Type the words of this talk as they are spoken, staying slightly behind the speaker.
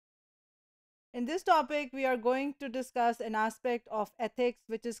In this topic, we are going to discuss an aspect of ethics,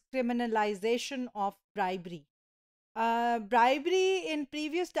 which is criminalization of bribery. Bribery in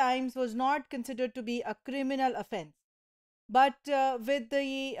previous times was not considered to be a criminal offense, but with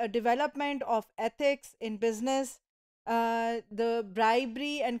the development of ethics in business, the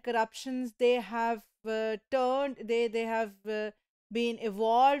bribery and corruptions they have they have been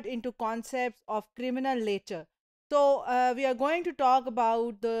evolved into concepts of criminal nature. So we are going to talk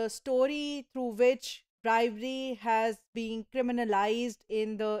about the story through which bribery has been criminalized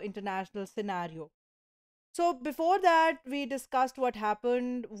in the international scenario. So before that, we discussed what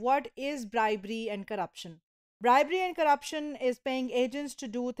happened. What is bribery and corruption? Bribery and corruption is paying agents to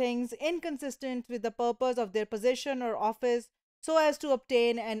do things inconsistent with the purpose of their position or office so as to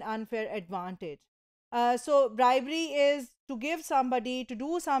obtain an unfair advantage. So bribery is to give somebody to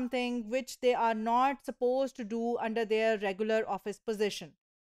do something which they are not supposed to do under their regular office position.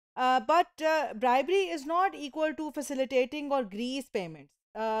 But bribery is not equal to facilitating or grease payments.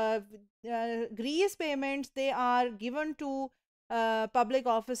 Grease payments they are given to public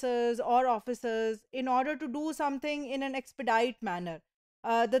officers or officers in order to do something in an expedite manner.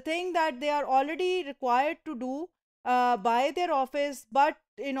 The thing that they are already required to do by their office, but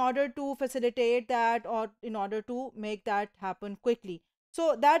in order to facilitate that or in order to make that happen quickly.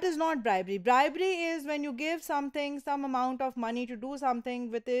 So that is not bribery. Bribery is when you give something, some amount of money to do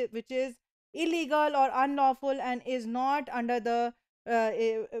something with it, which is illegal or unlawful and is not under the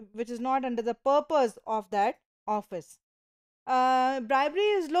which is not under the purpose of that office. Bribery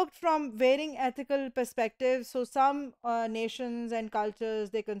is looked from varying ethical perspectives. So some nations and cultures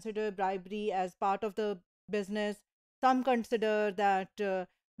they consider bribery as part of the business. Some consider that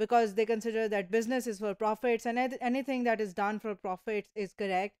because they consider that business is for profits and anything that is done for profits is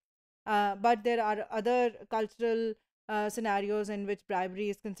correct. But there are other cultural scenarios in which bribery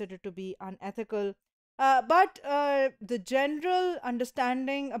is considered to be unethical. But the general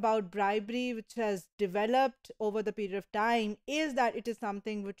understanding about bribery, which has developed over the period of time, is that it is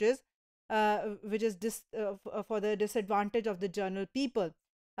something which is for the disadvantage of the general people,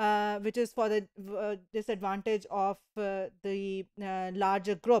 which is for the disadvantage of the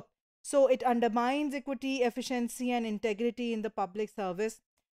larger group. So it undermines equity, efficiency, and integrity in the public service.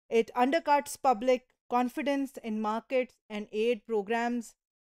 It undercuts public confidence in markets and aid programs.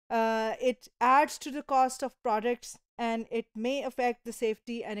 It adds to the cost of products and it may affect the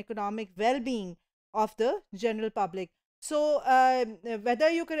safety and economic well being of the general public. So, whether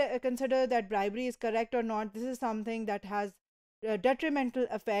you consider that bribery is correct or not, this is something that has detrimental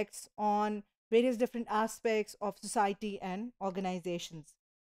effects on various different aspects of society and organizations.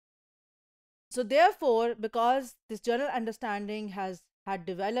 So, therefore, because this general understanding has had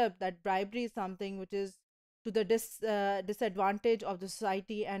developed that bribery is something which is to the disadvantage of the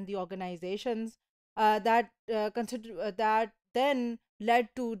society and the organizations, that then led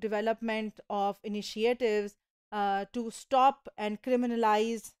to development of initiatives to stop and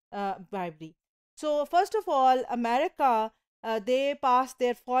criminalize bribery. So, first of all, America they passed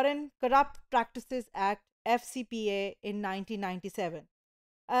their Foreign Corrupt Practices Act (FCPA) in 1997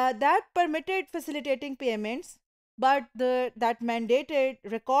 that permitted facilitating payments, but that mandated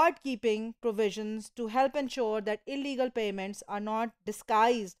record keeping provisions to help ensure that illegal payments are not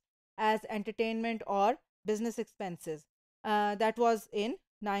disguised as entertainment or business expenses. That was in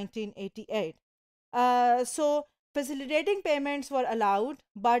 1988. So, facilitating payments were allowed,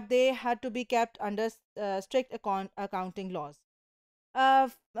 but they had to be kept under strict accounting laws.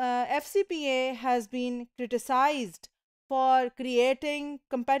 FCPA has been criticized for creating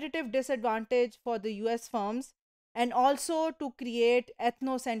competitive disadvantage for the US firms and also to create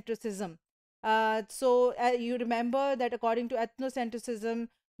ethnocentrism. So you remember that according to ethnocentrism,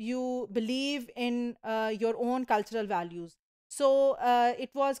 you believe in your own cultural values. So it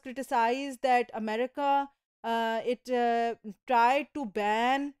was criticized that America it tried to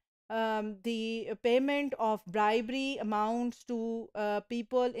ban the payment of bribery amounts to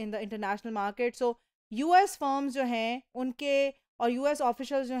people in the international market. So US firms जो हैं उनके और US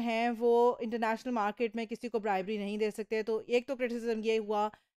officials जो हैं वो international market में किसी को ब्राइबरी नहीं दे सकते. तो एक तो क्रिटिसिज्म ये हुआ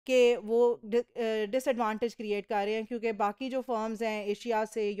कि वो डिसएडवांटेज क्रिएट कर रहे हैं क्योंकि बाकी जो फर्म्स हैं एशिया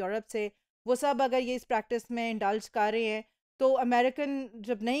से यूरोप से वो सब अगर ये इस प्रैक्टिस में इंडल्ज कर रहे हैं तो अमेरिकन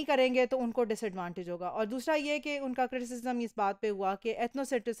जब नहीं करेंगे तो उनको डिसएडवांटेज होगा. और दूसरा ये कि उनका क्रिटिसिज्म इस बात पे हुआ कि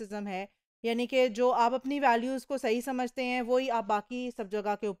एथनोसेंट्रिसिज्म है, यानी कि जो आप अपनी वैल्यूज़ को सही समझते हैं वही आप बाकी सब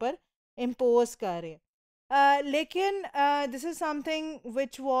जगह के ऊपर इम्पोज कर रहे हैं. लेकिन this is something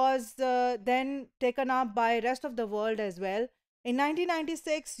which was then taken up by rest of the world as well. In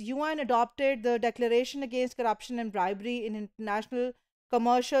 1996, UN adopted the Declaration Against Corruption and Bribery in International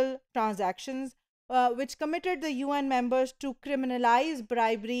commercial transactions, which committed the UN members to criminalize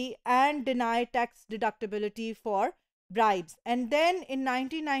bribery and deny tax deductibility for bribes. And then in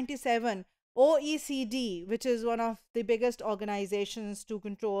 1997, OECD, which is one of the biggest organizations to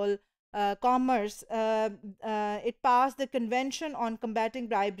control commerce, it passed the Convention on Combating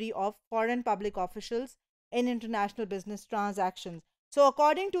Bribery of Foreign Public Officials in International Business Transactions. So,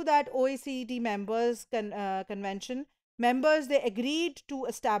 according to that OECD members convention, members they agreed to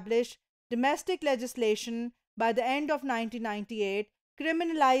establish domestic legislation by the end of 1998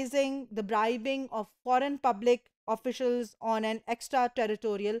 criminalizing the bribing of foreign public officials on an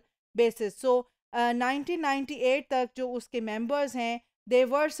extraterritorial basis. So 1998 तक जो उसके members हैं they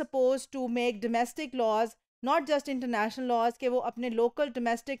were supposed to make domestic laws, not just international laws, कि वो अपने local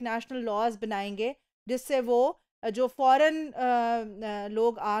domestic national laws बनाएंगे जिससे वो जो फॉरेन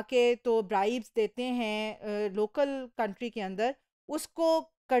लोग आके तो ब्राइब्स देते हैं लोकल कंट्री के अंदर उसको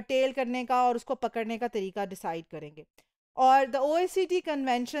कर्टेल करने का और उसको पकड़ने का तरीका डिसाइड करेंगे. और the OECD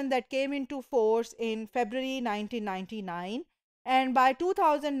convention that came into force in February 1999 and by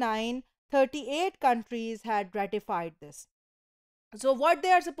 2009 38 countries had ratified this. So what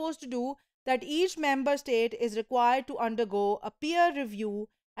they are supposed to do, that each member state is required to undergo a peer review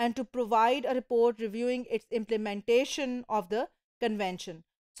and to provide a report reviewing its implementation of the convention.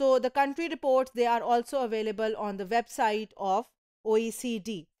 So the country reports, they are also available on the website of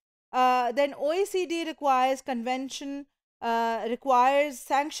OECD. Then OECD requires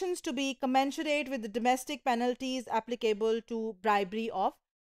sanctions to be commensurate with the domestic penalties applicable to bribery of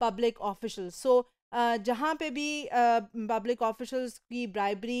public officials. So जहाँ पे भी public officials की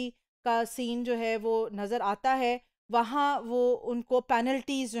bribery का scene जो है वो नज़र आता है वहाँ वो उनको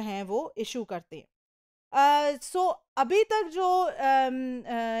पेनल्टीज जो हैं वो इशू करते हैं. सो अभी तक जो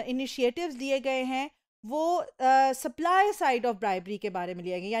इनिशिएटिव्स लिए गए हैं वो सप्लाई साइड ऑफ ब्राइबरी के बारे में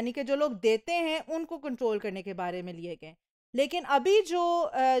लिए गए, यानी कि जो लोग देते हैं उनको कंट्रोल करने के बारे में लिए गए. लेकिन अभी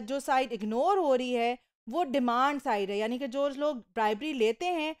जो साइड इग्नोर हो रही है वो डिमांड साइड है, यानी कि जो लोग ब्राइबरी लेते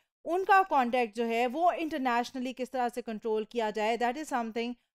हैं उनका कॉन्टेक्ट जो है वो इंटरनेशनली किस तरह से कंट्रोल किया जाए. That is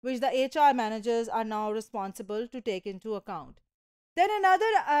something which the HR managers are now responsible to take into account. Then another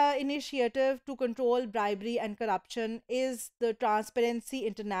initiative to control bribery and corruption is the Transparency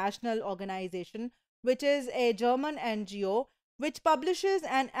International organization, which is a German NGO which publishes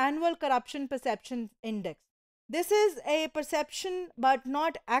an annual corruption perception index. This is a perception but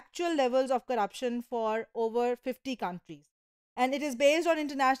not actual levels of corruption for over 50 countries. And it is based on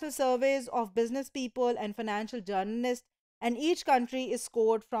international surveys of business people and financial journalists. And each country is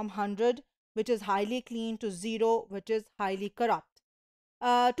scored from 100, which is highly clean, to 0, which is highly corrupt.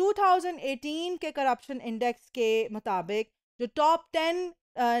 2018 के corruption index के मुताबिक जो top 10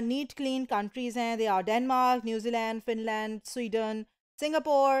 neat clean countries हैं, they are Denmark, New Zealand, Finland, Sweden,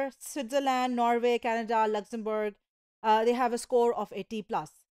 Singapore, Switzerland, Norway, Canada, Luxembourg. They have a score of 80 plus.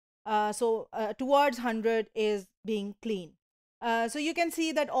 So towards 100 is being clean. So you can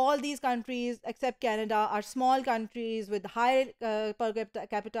see that all these countries except Canada are small countries with high per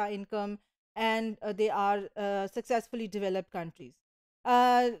capita income, and they are successfully developed countries.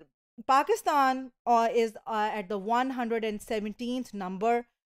 Pakistan is at the 117th number.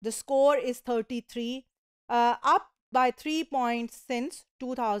 The score is 33, up by 3 points since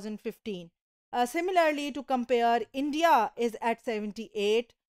 2015. Similarly, to compare, India is at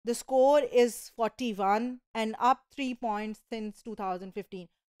 78. The score is 41 and up 3 points since 2015.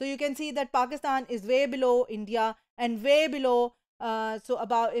 So you can see that Pakistan is way below India and way below. So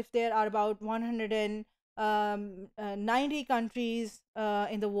about if there are about 190 countries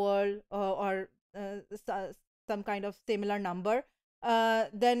in the world or some kind of similar number,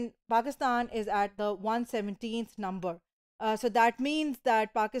 then Pakistan is at the 117th number. So that means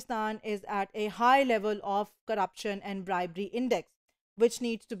that Pakistan is at a high level of corruption and bribery index, which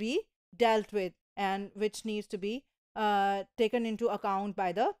needs to be dealt with and which needs to be taken into account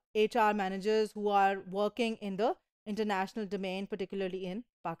by the HR managers who are working in the international domain, particularly in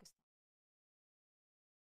Pakistan.